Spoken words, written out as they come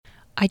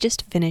I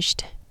just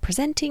finished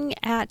presenting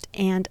at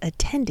and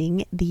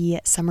attending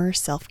the Summer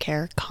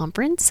Self-Care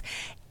Conference,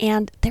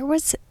 and there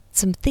was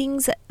some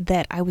things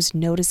that I was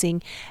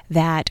noticing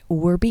that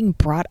were being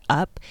brought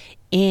up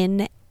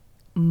in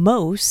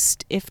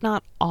most, if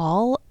not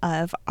all,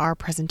 of our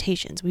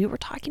presentations. We were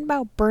talking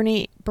about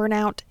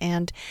burnout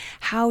and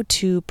how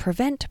to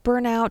prevent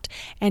burnout,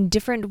 and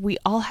we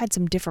all had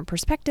some different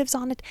perspectives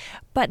on it,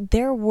 but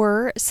there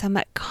were some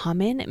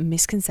common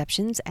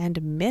misconceptions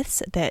and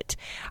myths that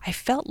I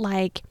felt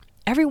like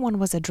everyone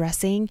was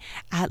addressing,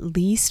 at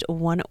least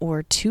one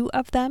or two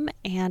of them,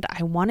 and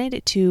I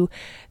wanted to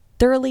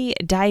thoroughly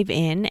dive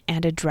in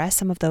and address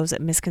some of those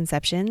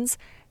misconceptions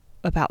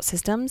about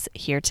systems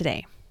here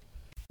today.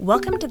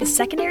 Welcome to the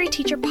Secondary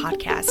Teacher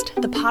Podcast,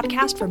 the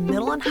podcast for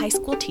middle and high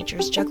school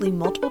teachers juggling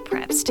multiple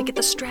preps to get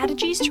the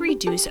strategies to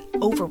reduce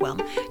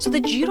overwhelm so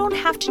that you don't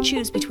have to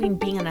choose between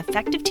being an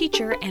effective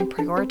teacher and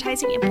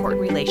prioritizing important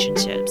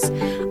relationships.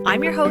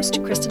 I'm your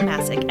host, Kristen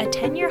Masick, a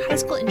 10-year high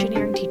school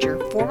engineering teacher,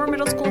 former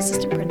middle school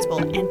assistant principal,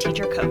 and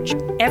teacher coach.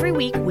 Every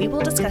week, we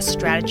will discuss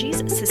strategies,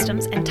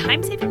 systems, and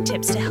time-saving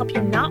tips to help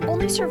you not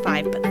only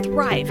survive but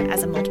thrive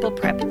as a multiple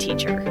prep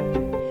teacher.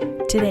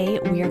 Today,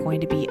 we are going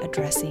to be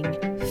addressing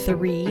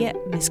 3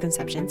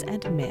 misconceptions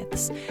and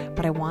myths,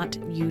 but I want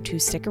you to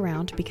stick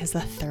around because the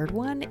third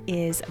one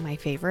is my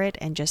favorite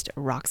and just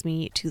rocks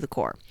me to the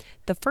core.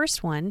 The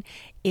first one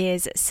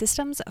is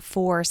systems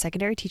for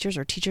secondary teachers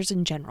or teachers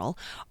in general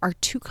are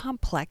too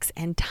complex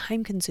and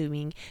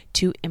time-consuming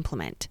to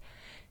implement.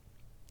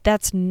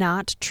 That's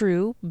not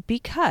true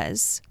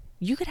because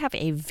you could have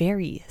a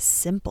very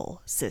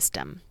simple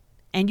system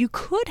and you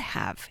could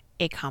have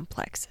a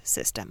complex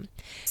system.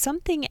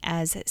 Something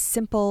as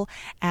simple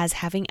as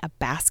having a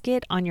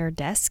basket on your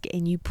desk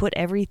and you put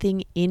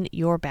everything in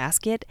your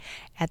basket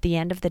at the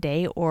end of the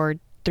day or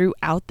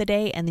throughout the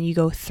day and then you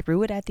go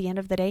through it at the end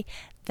of the day,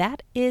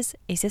 that is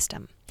a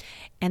system.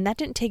 And that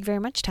didn't take very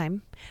much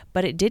time,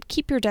 but it did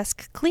keep your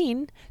desk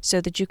clean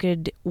so that you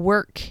could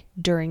work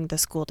during the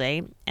school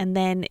day, and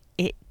then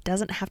it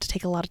doesn't have to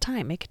take a lot of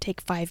time. It could take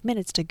 5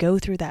 minutes to go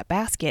through that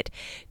basket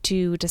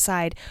to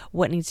decide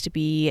what needs to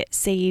be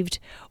saved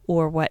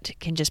or what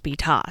can just be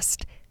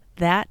tossed.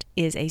 That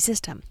is a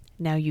system.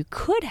 Now you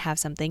could have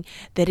something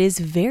that is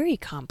very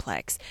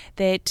complex,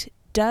 that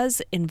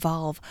does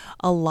involve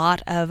a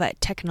lot of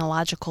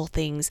technological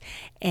things,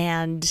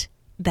 and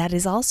that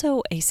is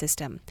also a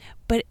system,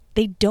 but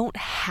they don't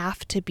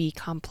have to be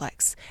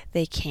complex.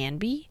 They can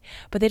be,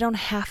 but they don't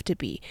have to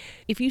be.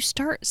 If you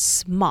start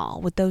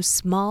small with those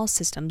small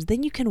systems,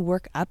 then you can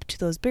work up to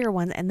those bigger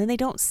ones, and then they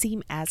don't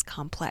seem as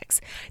complex.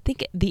 I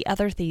think the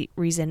other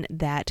reason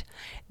that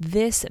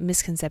this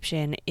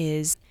misconception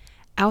is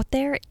out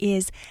there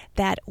is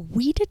that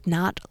we did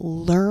not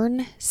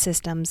learn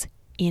systems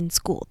in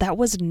school. That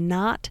was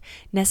not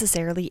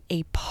necessarily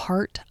a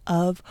part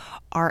of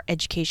our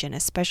education,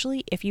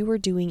 especially if you were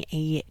doing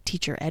a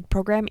teacher ed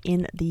program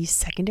in the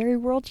secondary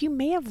world. You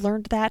may have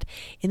learned that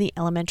in the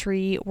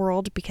elementary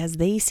world because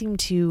they seem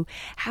to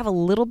have a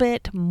little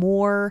bit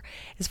more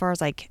as far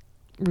as like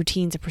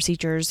routines and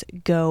procedures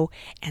go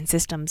and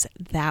systems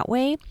that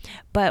way.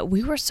 But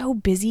we were so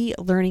busy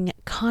learning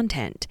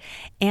content,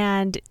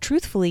 and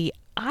truthfully,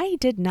 I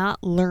did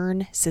not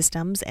learn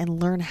systems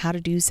and learn how to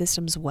do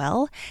systems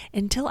well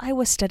until I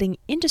was studying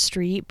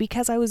industry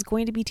because I was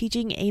going to be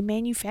teaching a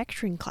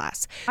manufacturing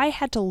class. I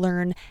had to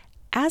learn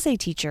as a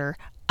teacher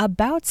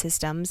about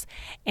systems,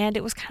 and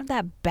it was kind of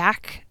that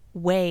back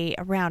way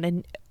around.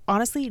 And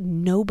honestly,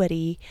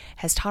 nobody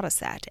has taught us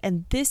that.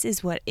 And this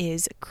is what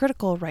is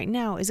critical right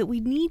now, is that we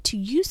need to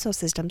use those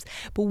systems,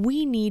 but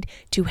we need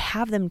to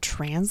have them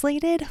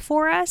translated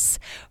for us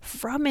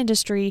from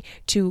industry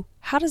to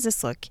how does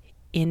this look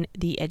in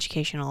the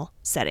educational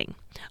setting.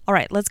 All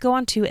right, let's go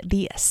on to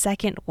the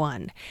second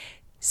one.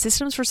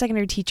 Systems for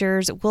secondary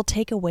teachers will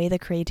take away the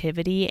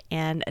creativity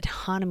and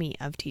autonomy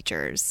of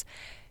teachers.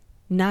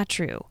 Not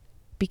true,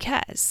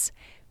 because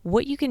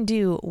what you can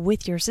do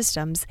with your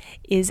systems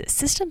is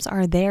systems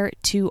are there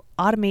to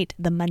automate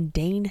the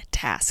mundane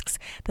tasks,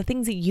 the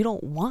things that you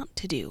don't want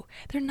to do.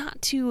 They're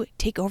not to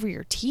take over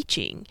your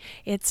teaching.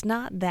 It's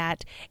not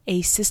that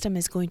a system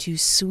is going to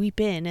sweep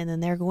in and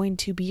then they're going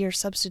to be your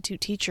substitute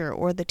teacher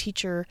or the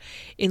teacher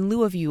in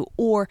lieu of you,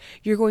 or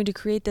you're going to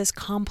create this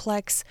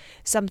complex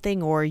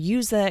something or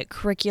use the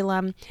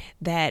curriculum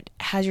that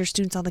has your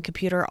students on the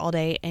computer all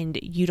day and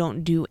you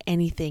don't do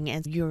anything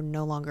and you're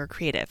no longer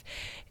creative.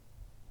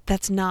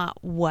 That's not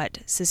what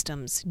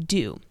systems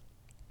do.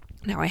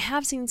 Now, I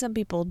have seen some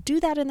people do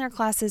that in their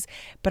classes,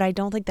 but I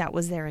don't think that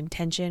was their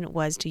intention,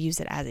 was to use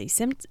it as a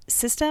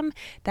system.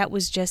 That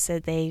was just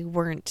that they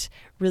weren't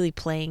really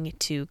playing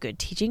to good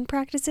teaching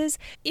practices.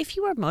 If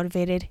you are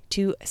motivated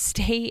to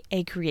stay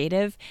a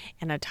creative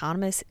and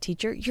autonomous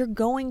teacher, you're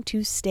going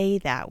to stay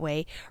that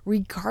way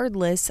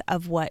regardless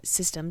of what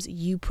systems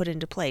you put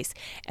into place.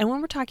 And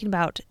when we're talking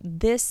about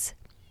this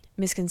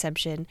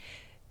misconception,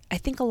 I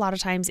think a lot of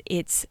times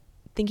it's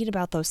thinking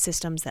about those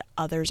systems that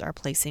others are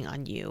placing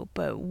on you.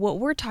 But what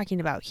we're talking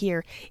about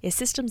here is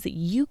systems that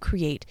you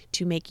create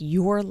to make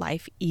your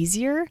life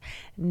easier,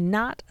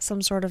 not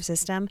some sort of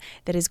system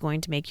that is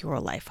going to make your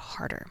life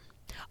harder.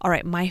 All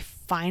right, my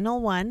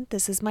final one,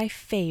 this is my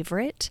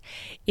favorite,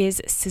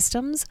 is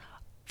systems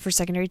for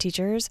secondary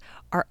teachers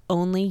are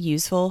only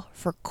useful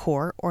for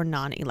core or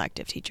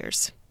non-elective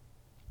teachers.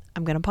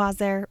 I'm going to pause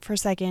there for a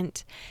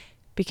second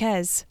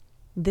because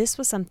this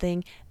was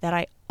something that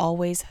I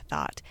always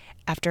thought.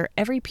 After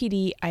every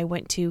PD I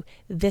went to,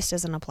 this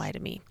doesn't apply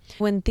to me.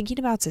 When thinking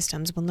about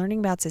systems, when learning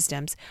about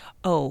systems,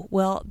 oh,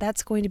 well,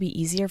 that's going to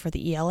be easier for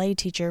the ELA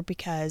teacher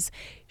because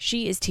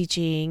she is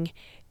teaching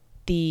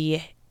the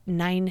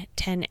 9,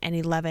 10, and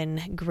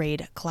 11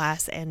 grade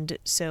class. And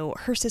so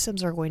her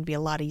systems are going to be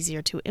a lot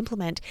easier to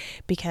implement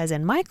because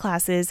in my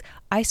classes,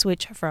 I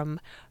switch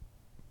from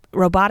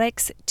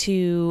robotics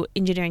to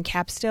engineering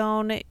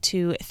capstone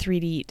to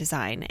 3D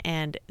design,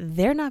 and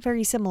they're not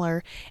very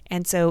similar.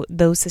 And so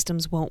those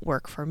systems won't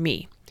work for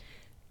me.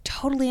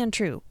 Totally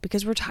untrue,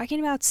 because we're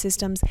talking about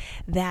systems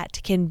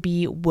that can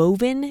be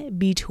woven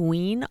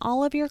between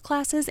all of your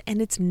classes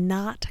and it's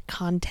not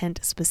content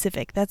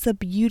specific. That's the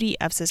beauty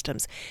of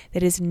systems,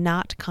 that is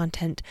not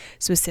content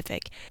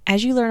specific.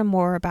 As you learn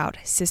more about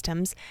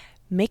systems,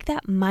 make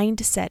that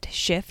mindset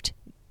shift,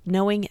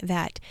 knowing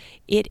that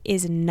it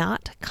is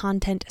not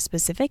content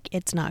specific,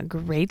 it's not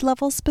grade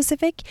level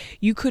specific.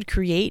 You could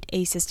create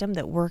a system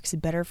that works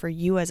better for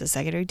you as a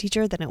secondary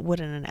teacher than it would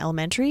in an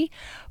elementary,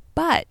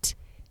 but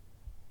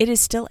it is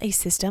still a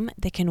system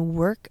that can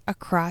work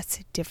across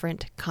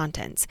different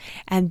contents.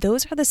 And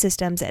those are the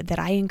systems that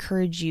I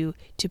encourage you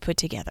to put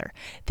together.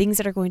 Things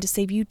that are going to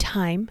save you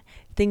time,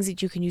 things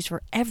that you can use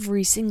for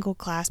every single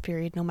class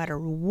period, no matter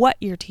what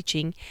you're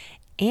teaching,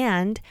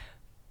 and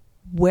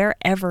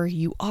wherever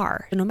you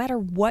are. No matter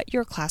what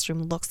your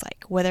classroom looks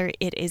like, whether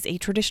it is a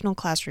traditional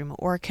classroom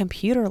or a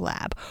computer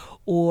lab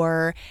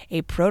or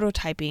a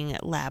prototyping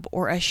lab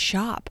or a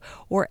shop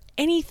or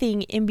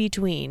anything in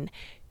between,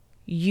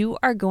 you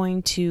are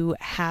going to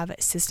have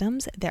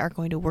systems that are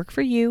going to work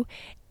for you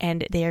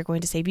and they are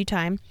going to save you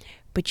time,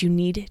 but you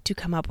need to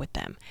come up with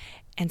them.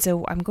 And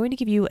so I'm going to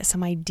give you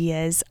some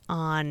ideas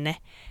on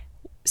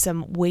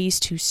some ways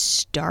to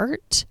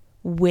start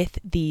with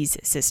these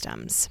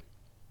systems.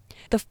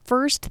 The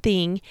first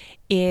thing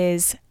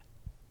is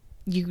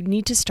you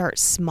need to start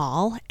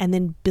small and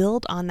then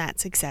build on that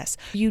success.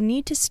 You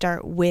need to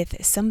start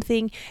with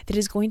something that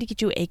is going to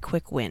get you a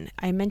quick win.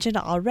 I mentioned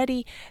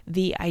already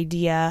the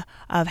idea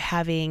of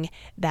having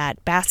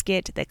that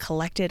basket that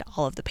collected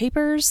all of the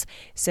papers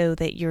so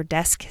that your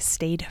desk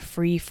stayed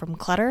free from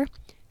clutter.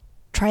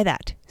 Try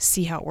that.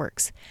 See how it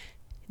works.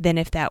 Then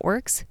if that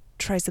works,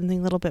 try something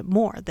a little bit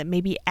more that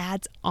maybe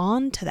adds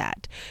on to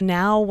that.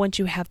 Now, once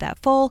you have that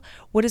full,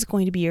 what is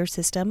going to be your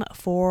system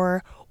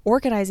for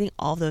organizing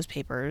all those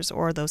papers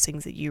or those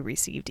things that you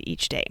received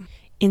each day?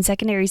 In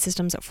Secondary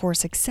Systems for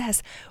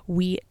Success,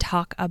 we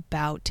talk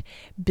about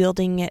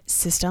building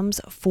systems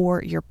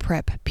for your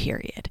prep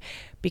period,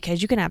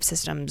 because you can have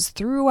systems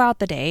throughout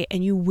the day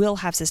and you will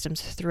have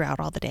systems throughout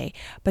all the day.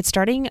 But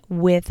starting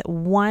with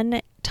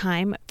one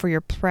time for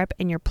your prep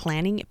and your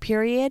planning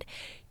period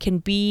can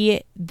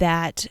be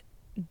that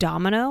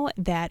domino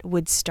that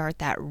would start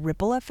that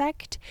ripple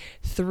effect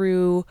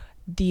through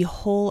the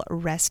whole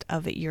rest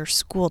of your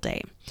school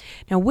day.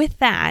 Now, with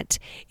that,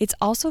 it's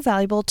also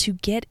valuable to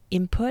get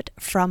input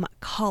from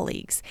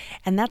colleagues.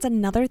 And that's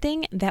another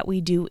thing that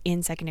we do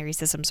in Secondary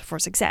Systems for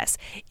Success,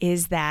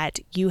 is that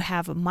you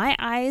have my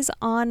eyes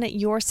on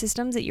your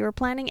systems that you're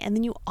planning, and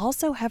then you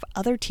also have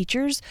other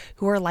teachers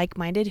who are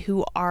like-minded,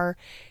 who are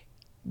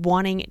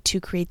wanting to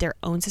create their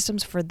own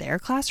systems for their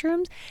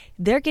classrooms.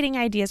 They're getting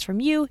ideas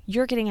from you,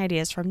 you're getting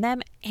ideas from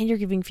them, and you're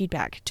giving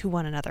feedback to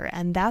one another.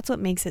 And that's what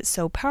makes it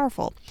so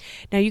powerful.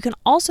 Now, you can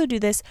also do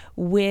this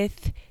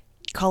with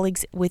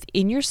colleagues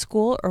within your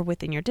school or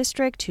within your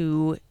district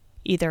who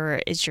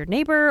either is your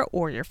neighbor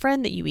or your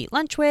friend that you eat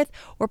lunch with,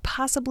 or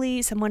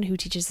possibly someone who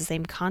teaches the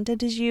same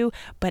content as you,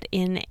 but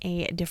in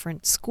a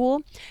different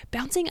school.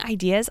 Bouncing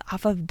ideas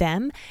off of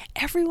them.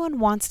 Everyone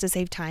wants to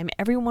save time.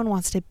 Everyone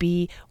wants to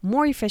be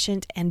more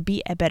efficient and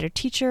be a better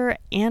teacher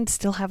and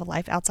still have a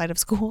life outside of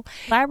school.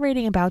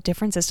 Collaborating about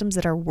different systems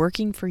that are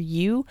working for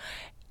you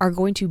are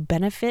going to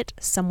benefit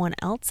someone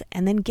else,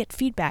 and then get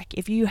feedback.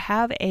 If you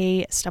have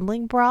a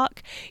stumbling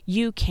block,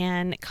 you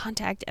can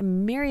contact a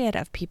myriad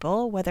of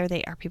people, whether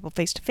they are people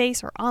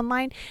face-to-face or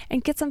online,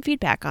 and get some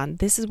feedback on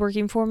this is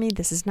working for me,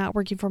 this is not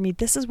working for me,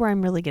 this is where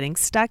I'm really getting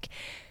stuck.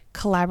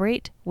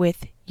 Collaborate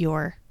with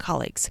your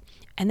colleagues.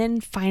 And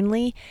then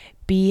finally,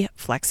 be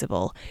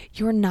flexible.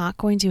 You're not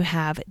going to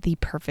have the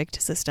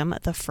perfect system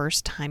the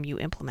first time you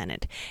implement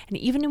it. And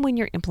even when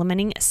you're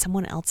implementing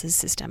someone else's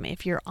system,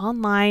 if you're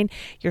online,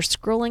 you're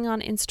scrolling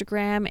on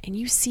Instagram and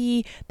you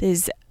see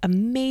this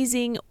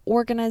amazing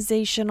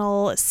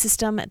organizational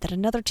system that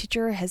another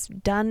teacher has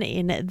done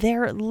in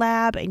their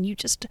lab, and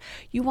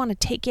you want to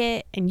take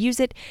it and use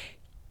it,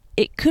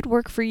 it could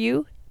work for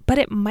you, but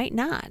it might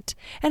not.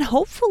 And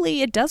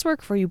hopefully it does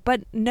work for you,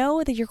 but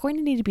know that you're going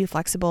to need to be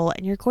flexible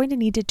and you're going to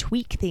need to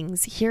tweak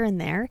things here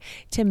and there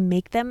to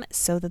make them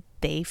so that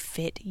they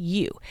fit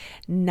you.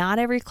 Not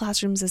every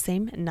classroom is the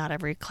same, not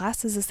every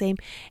class is the same,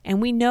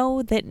 and we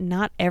know that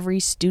not every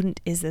student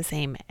is the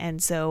same.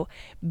 And so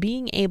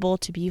being able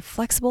to be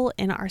flexible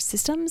in our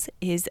systems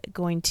is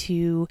going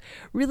to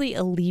really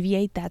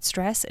alleviate that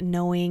stress,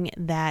 knowing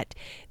that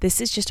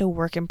this is just a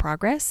work in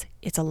progress.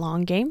 It's a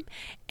long game,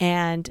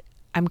 and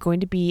I'm going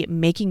to be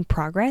making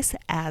progress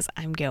as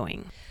I'm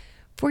going.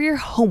 For your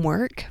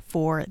homework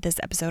for this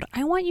episode,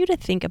 I want you to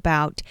think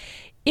about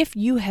if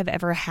you have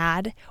ever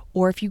had,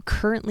 or if you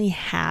currently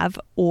have,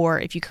 or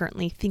if you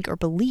currently think or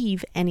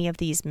believe any of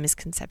these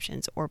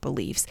misconceptions or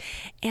beliefs.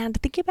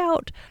 And think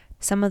about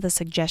some of the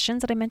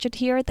suggestions that I mentioned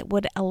here that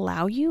would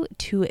allow you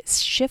to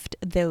shift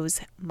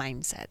those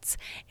mindsets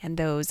and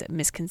those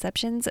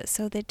misconceptions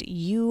so that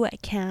you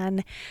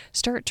can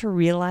start to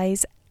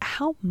realize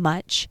how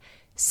much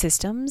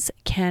systems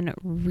can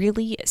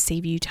really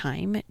save you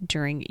time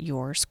during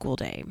your school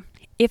day.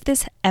 If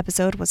this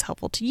episode was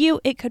helpful to you,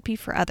 it could be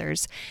for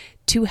others.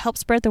 To help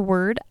spread the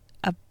word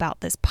about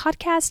this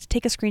podcast,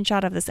 take a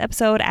screenshot of this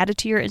episode, add it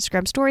to your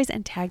Instagram stories,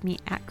 and tag me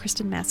at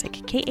Kristen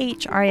Masick,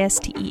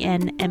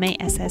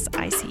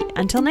 KristenMasick.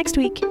 Until next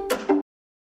week.